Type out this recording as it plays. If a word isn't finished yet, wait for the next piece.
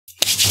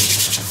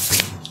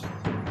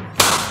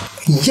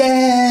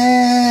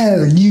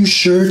Yeah! New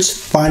shirts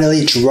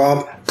finally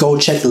dropped. Go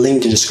check the link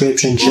in the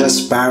description.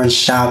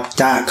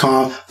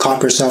 JustByronShop.com.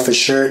 Cop yourself a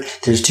shirt.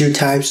 There's 2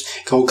 types.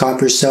 Go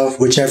cop yourself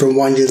whichever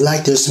one you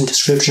like. There's some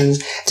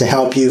descriptions to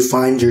help you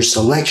find your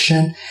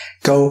selection.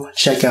 Go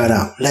check it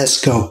out.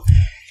 Let's go.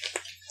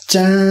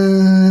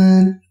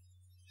 Dun!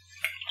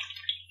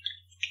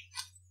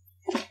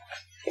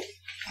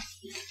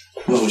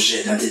 Oh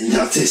shit, I did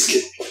not taste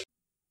it.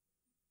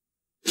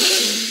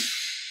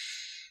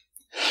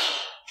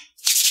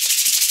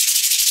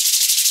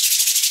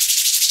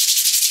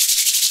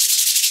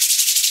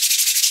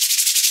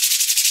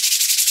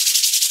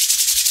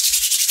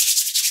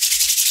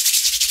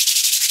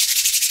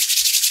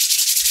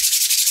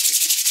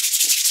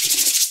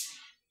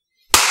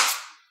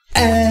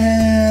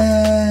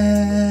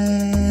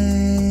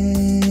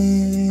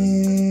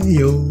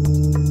 Yo.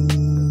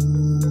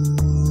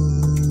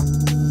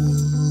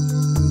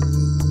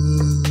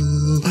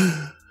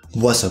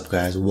 What's up,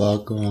 guys?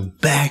 Welcome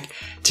back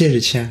to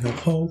the channel.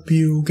 Hope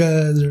you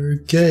guys are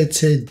good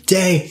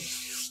today.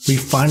 We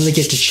finally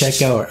get to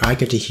check out, or I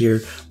get to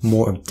hear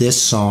more of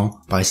this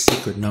song by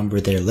Secret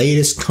Number, their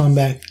latest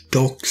comeback,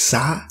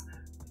 DOXA.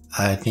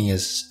 I think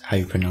is how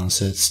you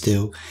pronounce it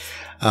still.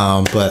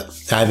 But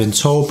I've been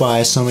told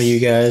by some of you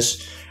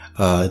guys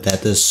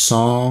that this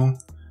song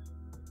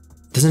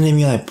doesn't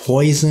even like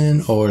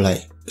poison or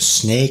like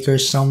snake or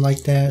something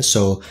like that.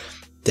 So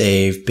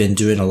they've been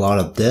doing a lot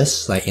of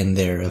this like in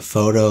their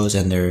photos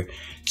and their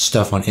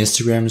stuff on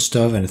Instagram and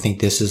stuff. And I think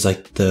this is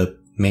like the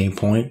main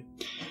point.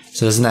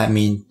 So doesn't that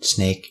mean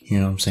snake? You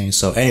know what I'm saying?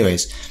 So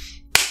anyways,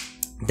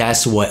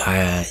 that's what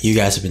you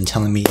guys have been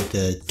telling me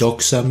the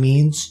DOXA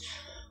means.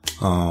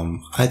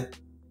 But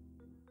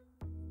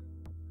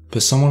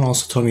someone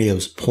also told me it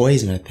was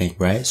poison, I think,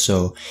 right?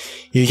 So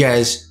you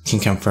guys can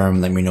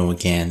confirm, let me know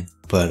again.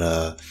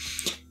 But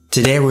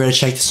today we're gonna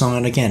check the song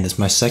out again. It's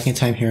my second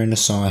time hearing the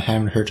song. I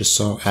haven't heard the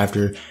song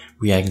after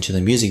reacting to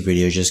the music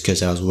video just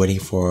because I was waiting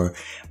for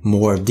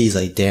more of these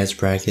like dance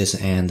practice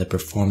and the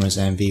performance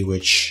MV,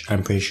 which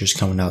I'm pretty sure is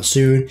coming out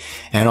soon.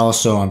 And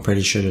also I'm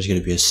pretty sure there's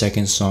gonna be a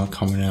second song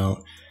coming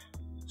out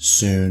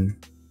soon.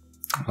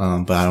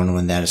 But I don't know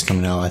when that is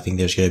coming out. I think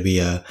there's gonna be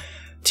a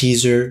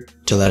teaser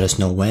to let us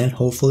know when,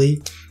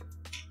 hopefully.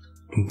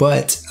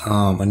 But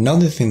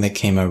another thing that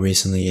came out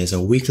recently is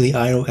a weekly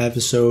idol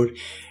episode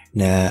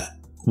now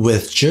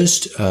with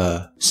just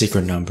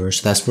Secret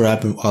Numbers. So that's where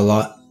I've been a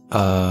lot.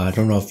 I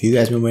don't know if you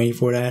guys been waiting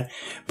for that,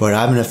 but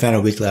I've been a fan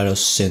of weekly idols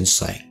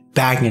since like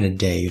back in the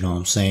day, you know what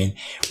I'm saying,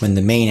 when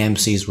the main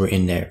MCs were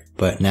in there.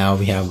 But now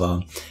we have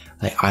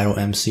like idol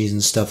MCs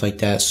and stuff like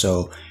that,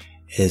 so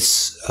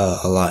it's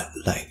a lot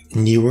like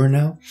newer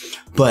now.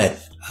 But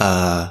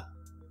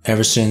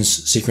ever since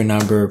Secret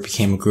Number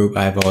became a group,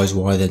 I've always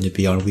wanted them to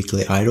be on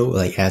Weekly Idol,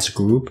 like as a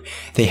group.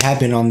 They have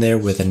been on there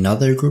with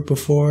another group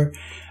before,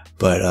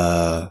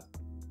 but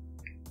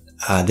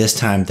this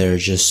time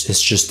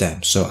it's just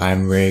them. So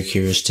I'm very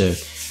curious to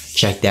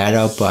check that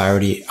out.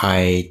 But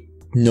I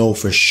know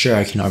for sure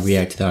I cannot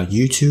react to that on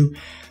YouTube,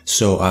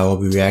 so I will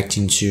be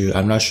reacting to.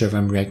 I'm not sure if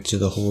I'm reacting to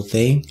the whole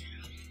thing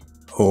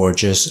or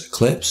just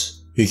clips.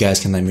 You guys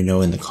can let me know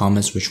in the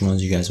comments which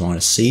ones you guys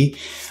want to see.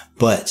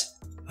 But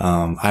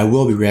I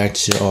will be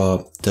reacting to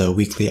all the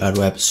weekly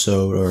idol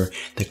episode or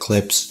the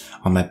clips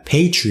on my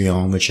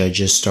Patreon, which I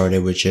just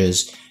started, which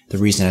is the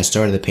reason I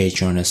started the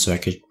Patreon, is so I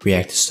could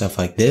react to stuff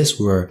like this,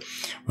 where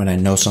when I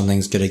know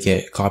something's gonna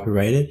get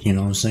copyrighted, you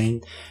know what I'm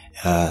saying?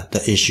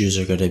 The issues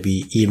are gonna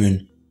be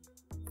even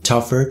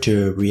tougher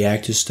to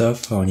react to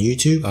stuff on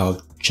YouTube.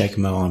 I'll check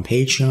them out on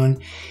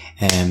Patreon,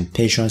 and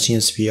Patreon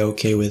seems to be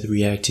okay with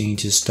reacting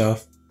to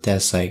stuff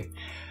that's like,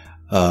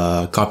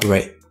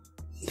 copyright,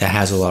 that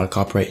has a lot of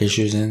copyright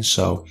issues in.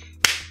 So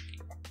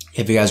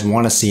if you guys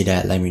want to see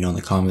that, let me know in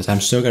the comments. I'm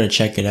still going to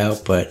check it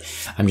out, but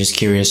I'm just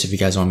curious if you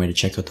guys want me to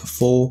check out the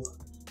full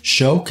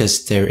show,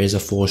 because there is a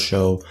full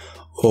show,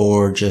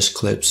 or just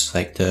clips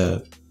like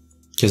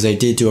because they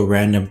did do a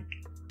random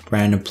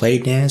play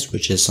dance,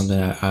 which is something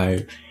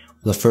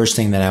the first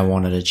thing that I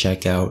wanted to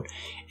check out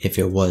if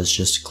it was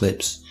just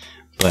clips.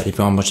 But if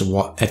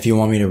you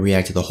want me to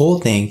react to the whole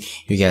thing,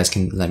 you guys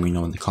can let me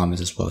know in the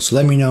comments as well. So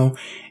let me know,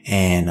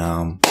 and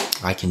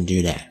I can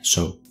do that.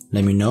 So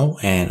let me know,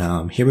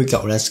 and here we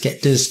go. Let's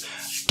get this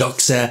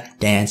DOXA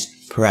dance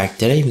practice.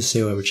 Did I even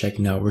say what we're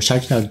checking out? We're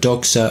checking out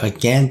DOXA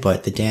again,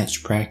 but the dance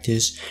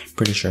practice.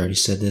 Pretty sure I already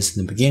said this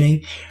in the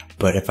beginning,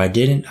 but if I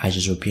didn't, I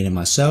just repeated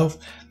myself.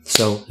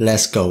 So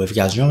let's go. If you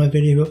guys enjoy my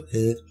video,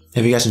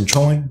 if you guys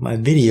enjoying my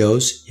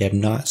videos, you have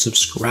not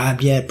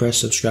subscribed yet, press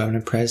subscribe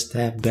and press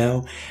that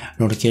bell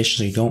notification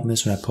so you don't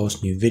miss when I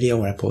post a new video,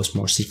 when I post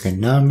more Secret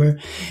Number.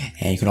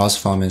 And you can also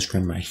follow me on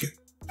Instagram right here.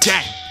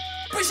 Dang.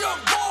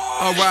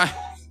 Alright.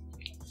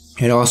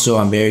 And also,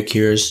 I'm very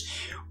curious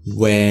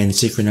when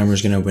Secret Number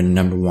is going to win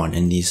 #1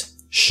 in these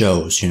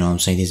shows, you know what I'm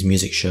saying, these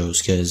music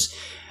shows, because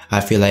I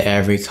feel like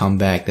every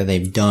comeback that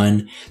they've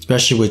done,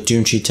 especially with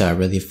Doom Cheetah, I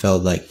really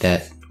felt like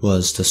that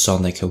was the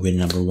song they could win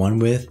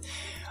 #1 with.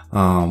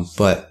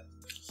 But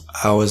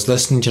I was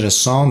listening to the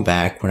song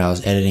back when I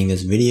was editing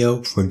this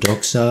video for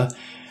DOXA,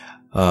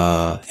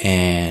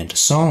 and the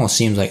song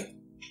seems like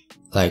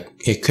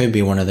it could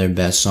be one of their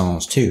best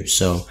songs too.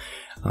 So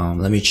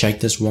let me check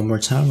this one more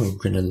time. We're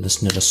gonna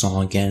listen to the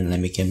song again and let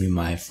me give me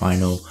my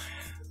final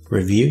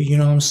review, you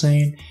know what I'm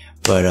saying?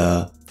 But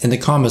in the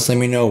comments, let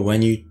me know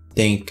when you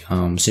think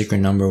Secret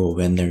Number will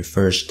win their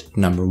first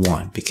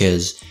 #1,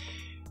 because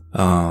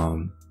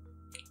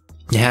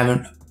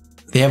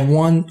they have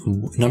won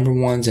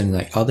 #1s in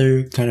like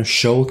other kind of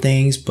show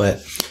things,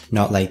 but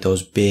not like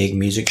those big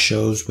music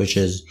shows, which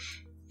is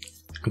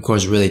of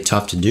course really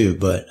tough to do.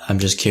 But I'm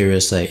just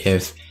curious, like,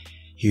 if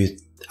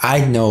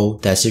I know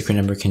that Secret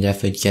Number can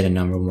definitely get a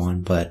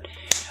 #1, but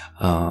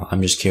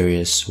I'm just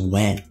curious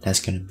when that's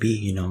gonna be,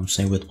 you know what I'm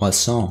saying, with what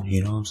song,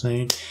 you know what I'm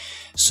saying?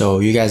 So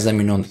you guys let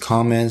me know in the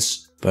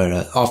comments. But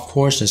of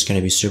course it's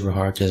gonna be super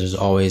hard because there's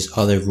always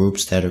other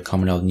groups that are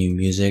coming out with new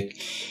music.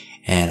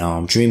 And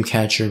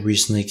Dreamcatcher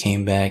recently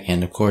came back,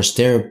 and of course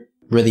they're a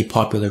really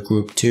popular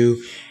group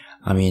too.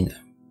 I mean,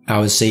 I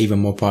would say even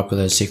more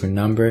popular than Secret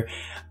Number,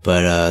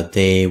 but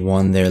they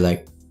won their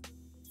like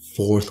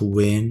 4th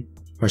win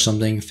or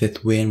something,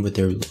 5th win with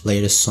their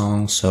latest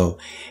song. So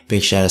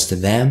big shout outs to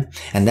them.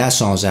 And that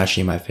song is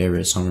actually my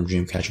favorite song from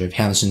Dreamcatcher. If you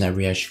haven't seen that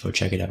reaction, go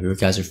check it out. If you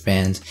guys are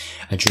fans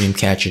of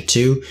Dreamcatcher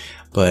too.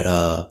 But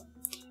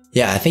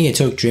yeah, I think it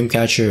took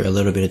Dreamcatcher a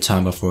little bit of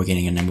time before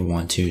getting a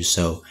 #1 too.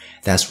 So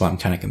that's why I'm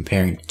kind of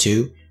comparing the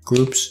two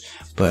groups.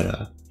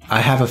 But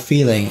I have a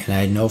feeling, and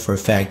I know for a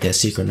fact, that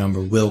Secret Number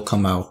will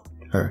come out,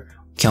 or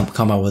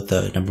come out with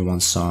the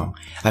 #1 song.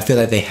 I feel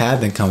like they have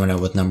been coming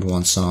out with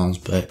 #1 songs,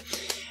 but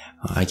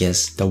I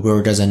guess the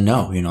world doesn't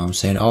know, you know what I'm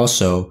saying?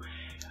 Also,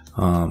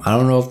 I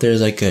don't know if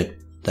there's like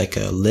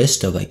a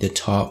list of like the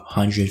top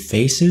 100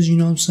 faces, you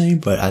know what I'm saying?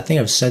 But I think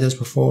I've said this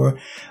before,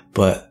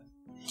 but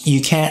you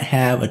can't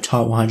have a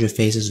top 100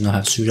 faces and not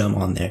have SOODAM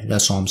on there.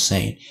 That's all I'm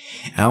saying.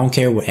 I don't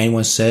care what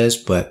anyone says,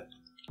 but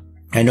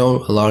I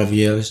know a lot of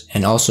you,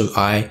 and also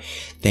I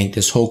think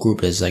this whole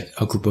group is like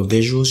a group of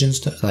visuals and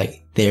stuff.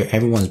 Like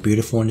everyone's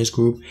beautiful in this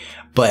group,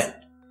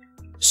 but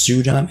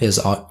SOODAM is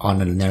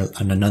on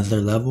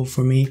another level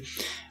for me.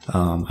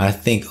 I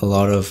think a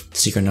lot of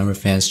Secret Number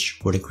fans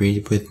would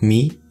agree with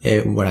me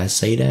when I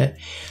say that.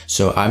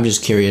 So I'm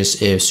just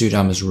curious if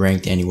SOODAM is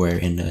ranked anywhere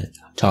in the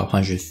top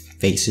 100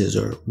 faces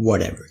or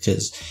whatever,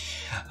 because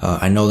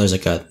I know there's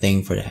like a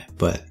thing for that,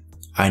 but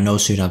I know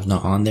SOODAM's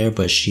not on there,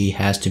 but she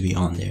has to be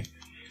on there,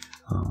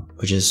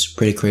 which is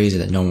pretty crazy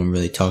that no one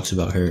really talks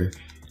about her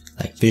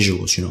like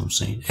visuals, you know what I'm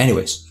saying?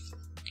 Anyways,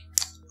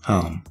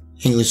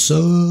 English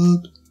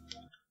sub.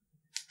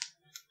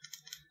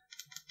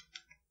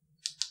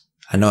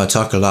 I know I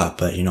talk a lot,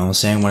 but you know what I'm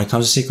saying? When it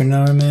comes to Secret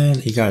Number,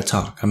 man, you gotta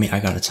talk. I mean, I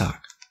gotta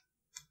talk.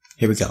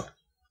 Here we go.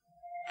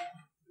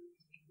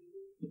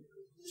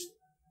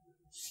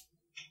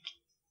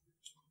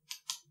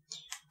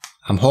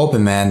 I'm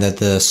hoping, man, that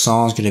the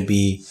song's gonna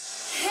be...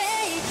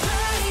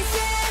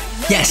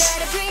 Yes!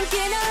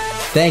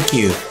 Thank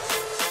you!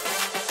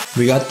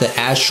 We got the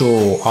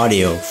actual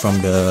audio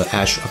from the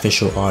actual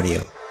official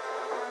audio.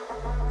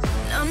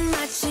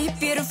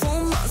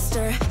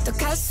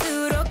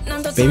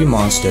 Baby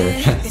Monster.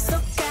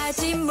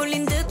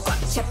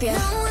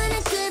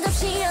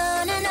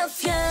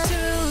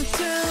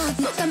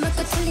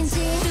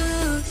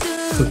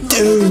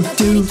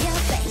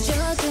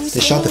 They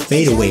shot the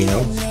fade away,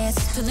 though.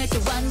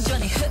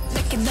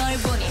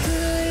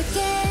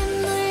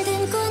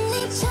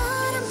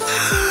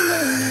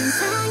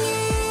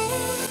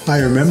 I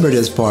remember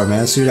this part,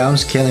 man.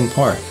 SOODAM's killing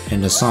part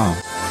in the song.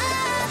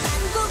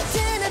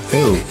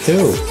 Ew,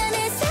 ew.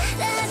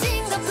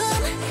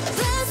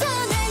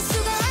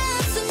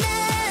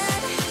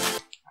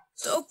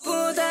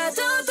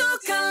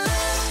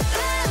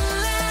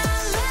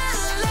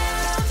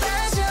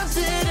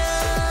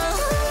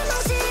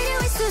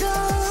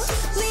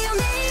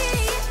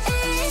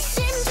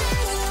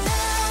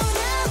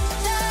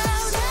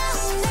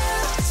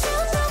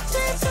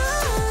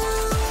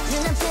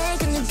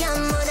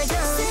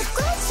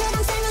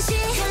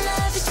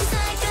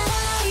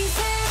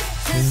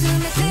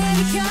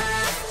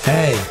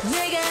 Hey.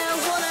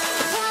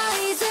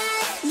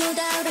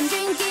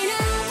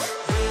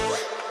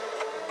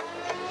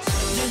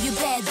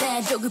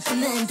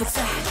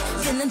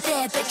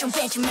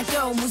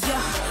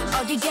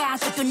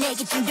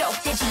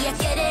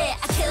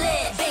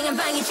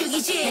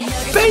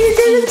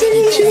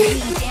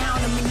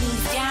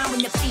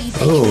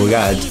 Oh, we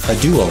got a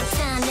duo.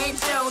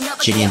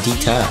 Ginny and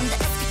Dita.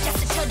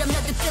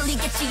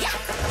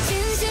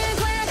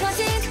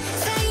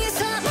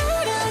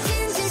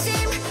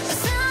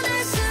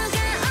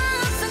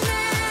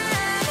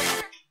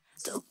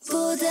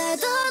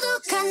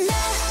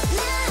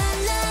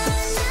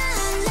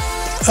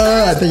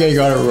 I think I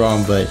got it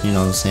wrong, but you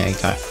know what I'm saying,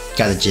 I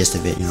got the gist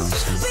of it, you know what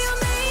I'm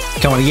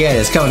saying. Come on again,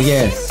 it's coming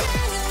again.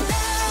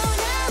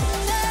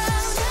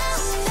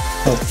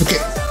 Oh, okay.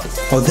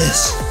 Oh,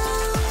 this.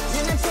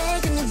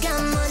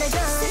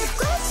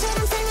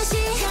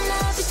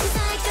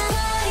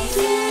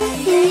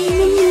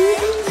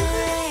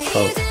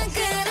 Oh.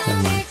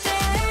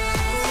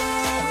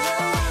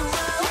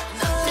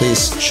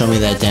 Please show me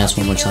that dance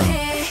one more time. Sorry.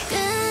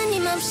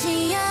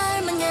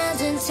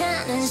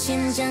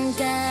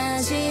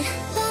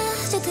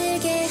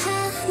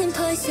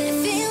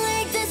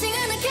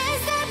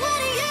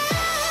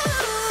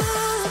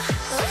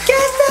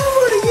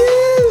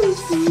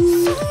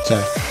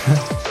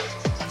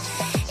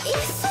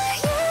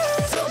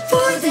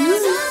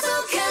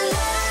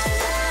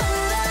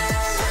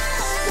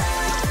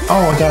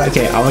 Oh my god,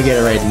 okay, I'm gonna get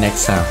it right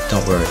next time,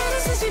 don't worry.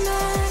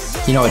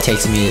 You know it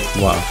takes me a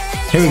while.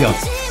 Here we go.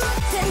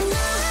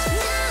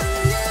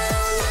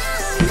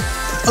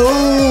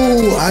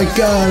 Oh, I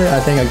got it. I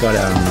think I got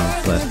it, I don't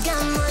know, but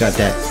got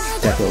that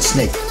little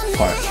snake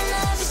part.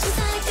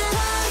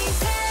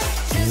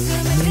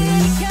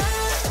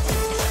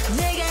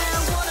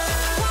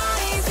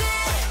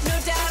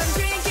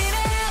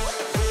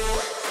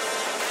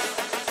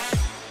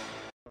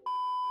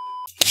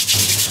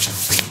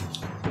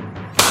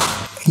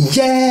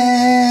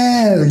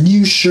 Yeah!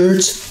 New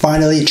shirts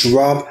finally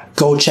dropped.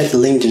 Go check the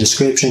link in the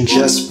description.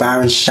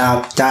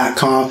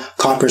 JustByronShop.com.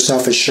 Cop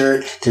yourself a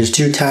shirt. There's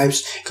 2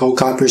 types. Go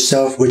cop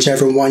yourself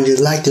whichever one you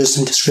like. There's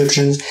some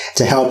descriptions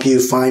to help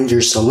you find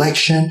your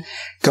selection.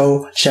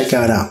 Go check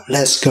it out.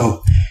 Let's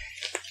go.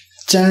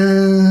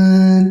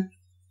 Dun!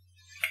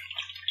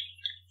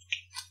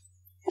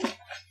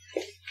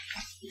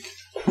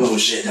 Oh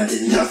shit, that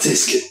did not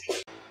taste good.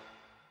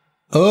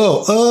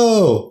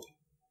 Oh!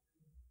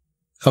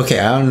 Okay,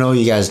 I don't know,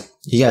 you guys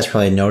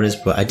probably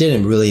noticed, but I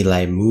didn't really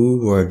like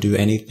move or do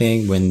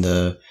anything when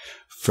the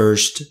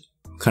first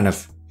kind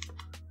of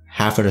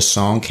half of the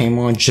song came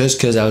on, just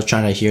because I was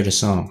trying to hear the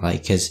song,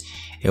 like, because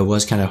it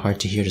was kind of hard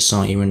to hear the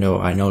song, even though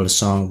I know the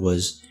song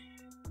was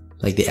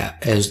like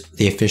as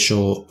the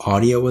official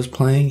audio was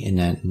playing, and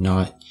then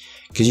not,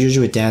 because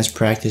usually with dance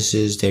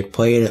practices they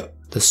play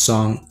the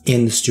song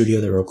in the studio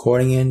they're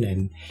recording in,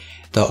 and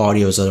the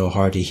audio is a little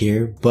hard to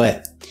hear,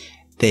 but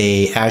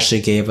they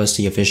actually gave us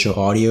the official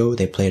audio.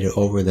 They played it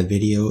over the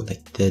video,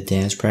 like the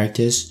dance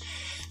practice.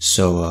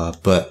 So,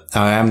 but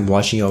I am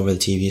watching it over the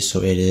TV,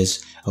 so it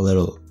is a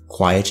little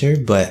quieter.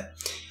 But,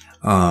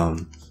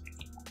 the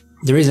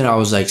reason I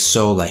was like,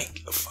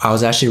 I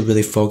was actually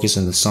really focused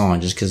on the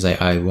song just because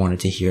I wanted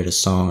to hear the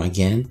song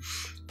again.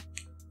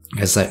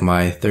 It's like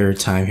my 3rd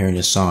time hearing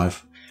the song.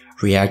 I've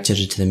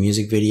reacted to the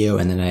music video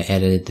and then I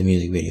edited the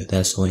music video.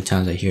 That's the only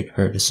times I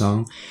heard the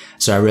song.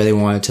 So I really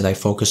wanted to like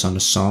focus on the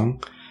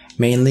song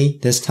mainly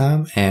this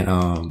time, and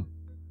I'm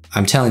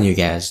telling you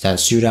guys, that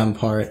SOODAM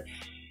part,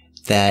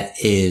 that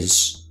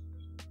is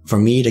for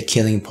me the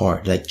killing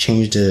part, like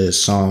changed the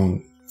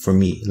song for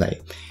me.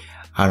 Like,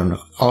 I don't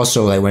know,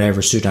 also like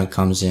whenever SOODAM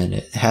comes in,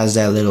 it has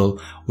that little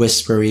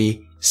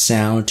whispery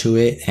sound to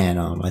it, and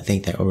I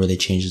think that really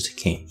changes the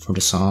game from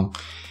the song,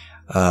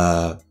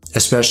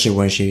 especially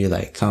when she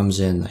like comes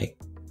in, like,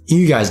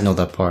 you guys know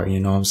that part, you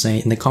know what I'm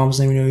saying? In the comments,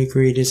 let me know if you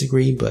agree,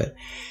 disagree, but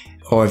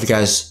or if you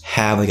guys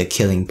have like a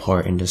killing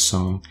part in the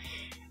song,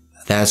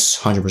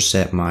 that's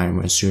 100% mine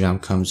when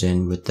SOODAM comes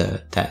in with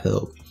that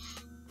little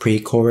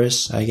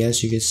pre-chorus, I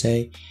guess you could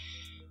say.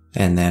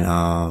 And then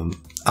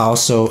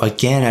also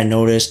again I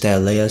noticed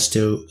that Leia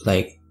still,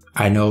 like,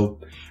 I know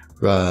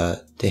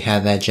they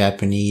had that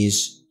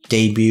Japanese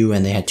debut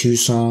and they had 2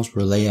 songs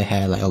where Leia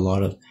had like a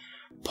lot of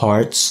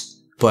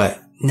parts,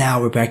 but now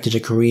we're back to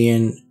the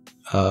Korean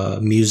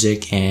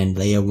music, and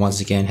Leia once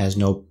again has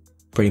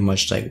pretty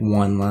much like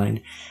 1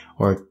 line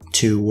or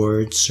 2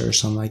 words or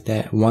something like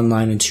that. 1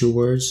 line and 2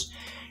 words.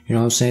 You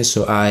know what I'm saying?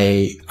 So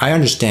I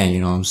understand,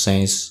 you know what I'm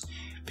saying?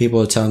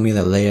 People are telling me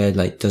that Leia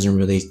like doesn't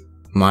really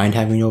mind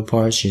having no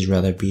parts. She'd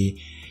rather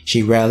be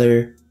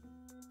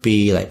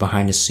like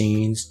behind the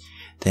scenes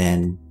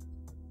than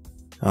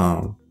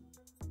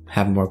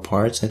have more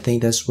parts. I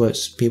think that's what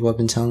people have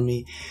been telling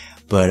me.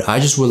 But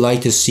I just would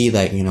like to see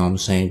that, you know what I'm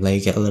saying,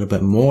 like get a little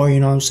bit more, you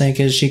know what I'm saying?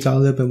 Cause she got a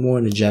little bit more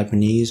in the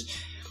Japanese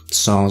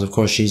songs. Of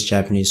course, she's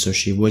Japanese, so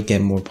she would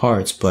get more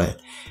parts,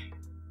 but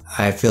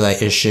I feel like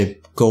it should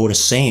go the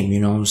same, you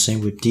know what I'm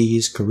saying, with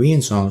these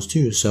Korean songs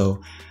too.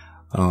 So,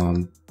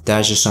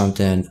 that's just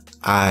something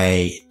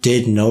I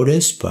did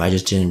notice, but I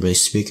just didn't really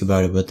speak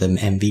about it with the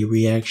MV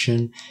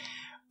reaction.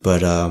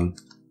 But,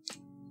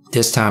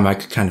 this time I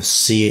could kind of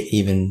see it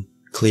even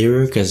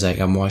clearer, cause like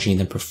I'm watching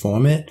them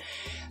perform it.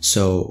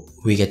 So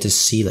we get to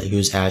see like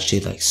who's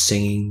actually like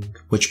singing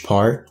which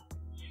part.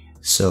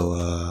 So,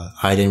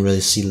 I didn't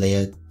really see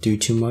Leia do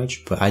too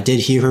much, but I did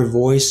hear her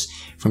voice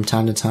from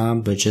time to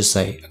time, but just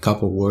like a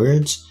couple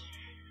words.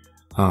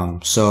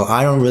 So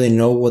I don't really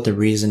know what the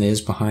reason is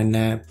behind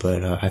that,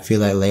 but, I feel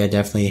like Leia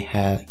definitely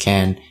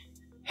can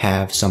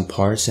have some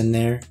parts in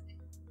there,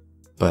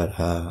 but,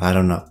 I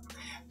don't know.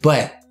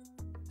 But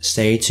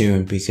stay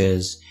tuned,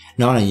 because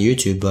not on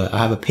YouTube, but I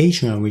have a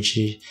Patreon, which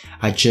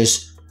I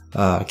just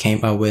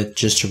came up with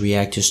just to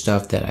react to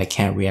stuff that I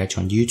can't react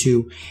to on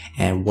YouTube.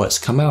 And what's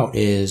come out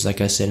is,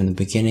 like I said in the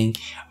beginning,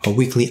 a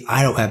weekly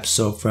idol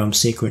episode from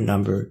Secret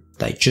Number,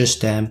 like just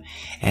them.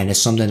 And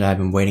it's something that I've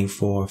been waiting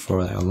for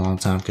like a long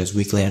time, because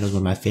Weekly Idol is one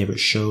of my favorite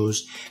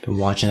shows. Been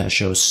watching that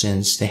show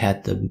since they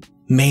had the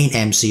main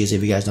MCs.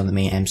 If you guys know the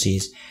main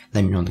MCs,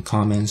 let me know in the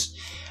comments.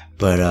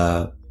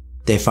 but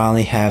they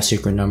finally have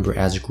Secret Number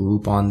as a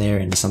group on there,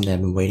 and it's something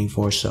I've been waiting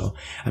for, so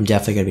I'm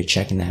definitely going to be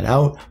checking that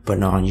out, but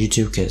not on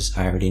YouTube because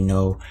I already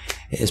know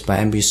it's by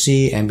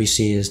NBC.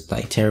 NBC is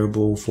like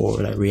terrible for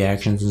like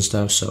reactions and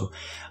stuff, so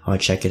I'm going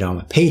to check it out on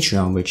my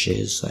Patreon, which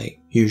is like,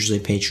 usually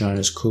Patreon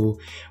is cool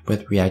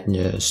with reacting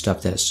to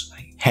stuff that's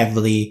like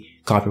heavily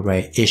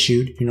copyright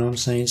issued, you know what I'm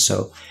saying?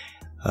 So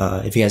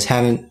if you guys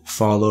haven't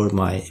followed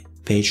my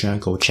Patreon,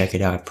 go check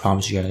it out. I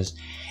promise you guys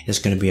it's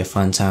going to be a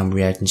fun time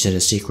reacting to the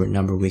Secret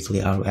Number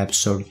weekly auto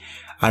episode.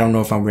 I don't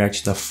know if I'm reacting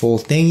to the full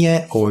thing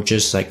yet or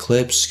just like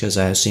clips, because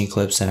I've seen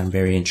clips that I'm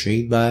very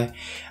intrigued by,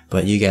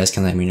 but you guys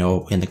can let me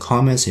know in the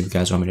comments if you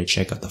guys want me to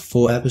check out the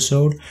full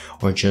episode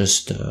or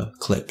just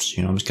clips,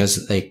 you know,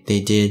 because like they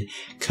did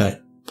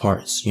cut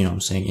parts, you know what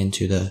I'm saying,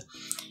 into the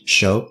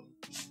show.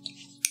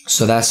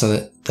 So that's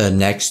the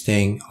next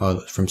thing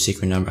from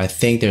Secret Number. I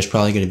think there's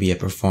probably going to be a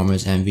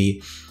performance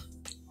MV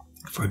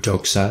for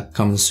DOXA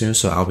coming soon,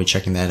 so I'll be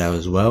checking that out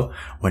as well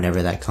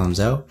whenever that comes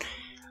out.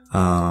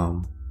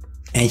 And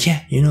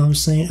yeah, you know what I'm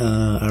saying?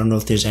 I don't know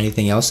if there's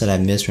anything else that I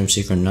missed from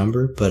Secret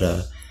Number,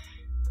 but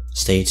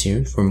stay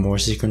tuned for more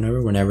Secret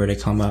Number. Whenever they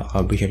come out,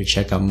 I'll be here to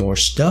check out more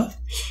stuff,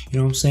 you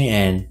know what I'm saying?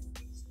 And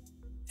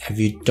if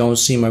you don't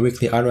see my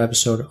weekly auto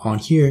episode on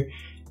here,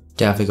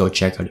 definitely go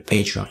check out the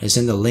Patreon. It's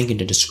in the link in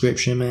the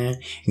description, man.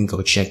 You can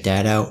go check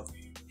that out.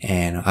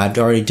 And I've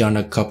already done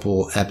a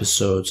couple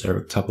episodes or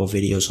a couple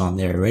videos on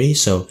there already,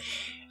 so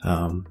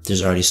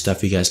there's already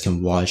stuff you guys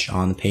can watch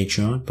on the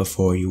Patreon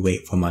before you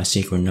wait for my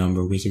Secret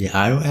Number weekly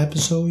idol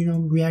episode, you know,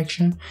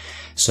 reaction.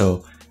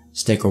 So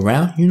stick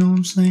around, you know what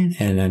I'm saying?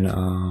 And then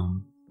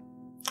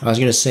I was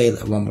gonna say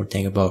one more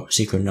thing about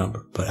Secret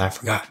Number, but I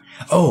forgot.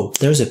 Oh,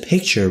 there was a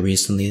picture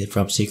recently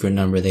from Secret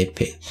Number they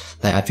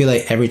picked. Like, I feel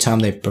like every time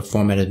they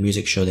perform at a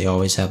music show, they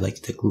always have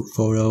like the group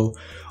photo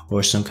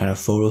or some kind of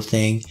photo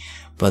thing.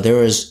 But there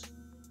was,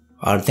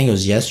 I think it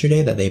was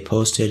yesterday that they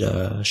posted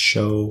a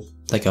show,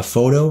 like a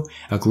photo,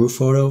 a group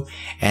photo,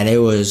 and it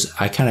was,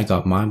 I kind of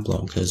got mind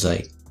blown because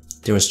like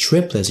there was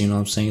triplets, you know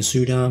what I'm saying?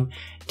 SOODAM,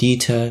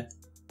 Dita,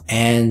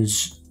 and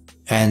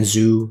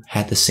Zoo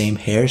had the same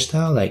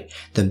hairstyle, like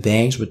the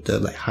bangs with the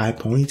like high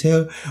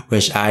ponytail,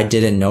 which I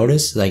didn't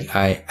notice. Like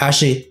I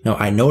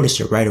noticed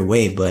it right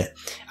away, but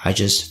I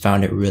just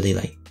found it really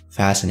like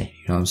fascinating,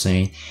 you know what I'm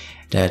saying?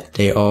 That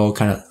they all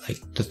kind of like,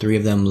 the three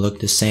of them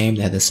looked the same.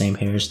 They had the same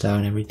hairstyle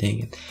and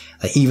everything. And,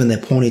 like, even the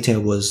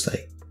ponytail was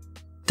like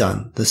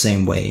done the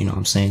same way, you know what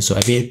I'm saying? So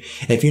if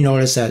you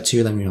notice that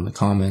too, let me know in the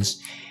comments.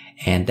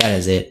 And that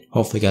is it.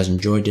 Hopefully you guys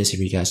enjoyed this.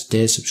 If you guys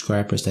did,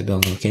 subscribe, press that bell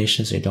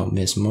notification so you don't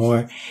miss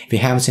more. If you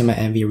haven't seen my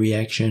MV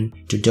reaction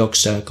to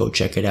DOXA, go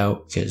check it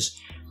out, because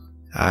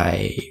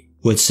I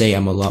would say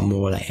I'm a lot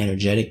more like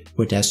energetic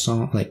with that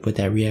song, like with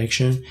that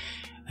reaction,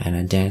 and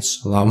I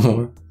dance a lot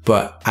more.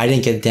 But I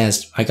didn't get the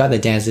dance. I got the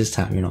dance this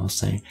time, you know what I'm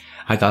saying?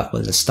 I got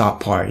the stop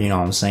part, you know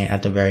what I'm saying,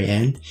 at the very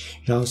end,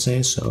 you know what I'm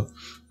saying? So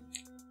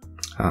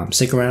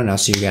stick around and I'll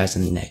see you guys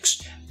in the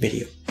next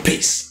video.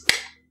 Peace.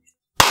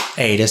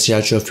 Hey, that's the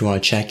outro. If you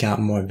want to check out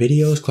more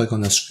videos, click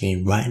on the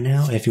screen right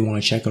now. If you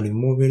want to check out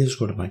even more videos,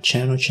 go to my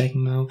channel, check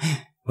them out.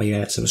 Well, you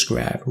gotta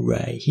subscribe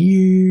right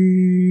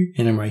here.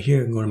 And then right here,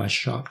 you can go to my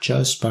shop,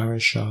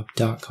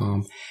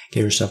 JustByronShop.com.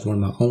 Get yourself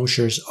one of my own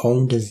shirts,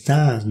 own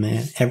designs,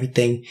 man.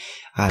 Everything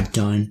I've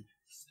done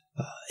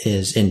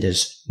is in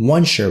this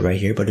one shirt right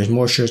here, but there's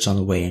more shirts on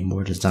the way and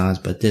more designs,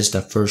 but this is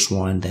the first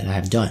one that I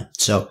have done.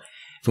 So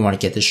if you want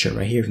to get this shirt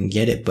right here, you can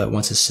get it, but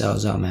once it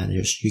sells out, man,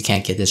 you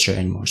can't get this shirt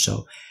anymore.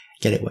 So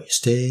get it while you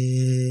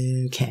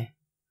still can.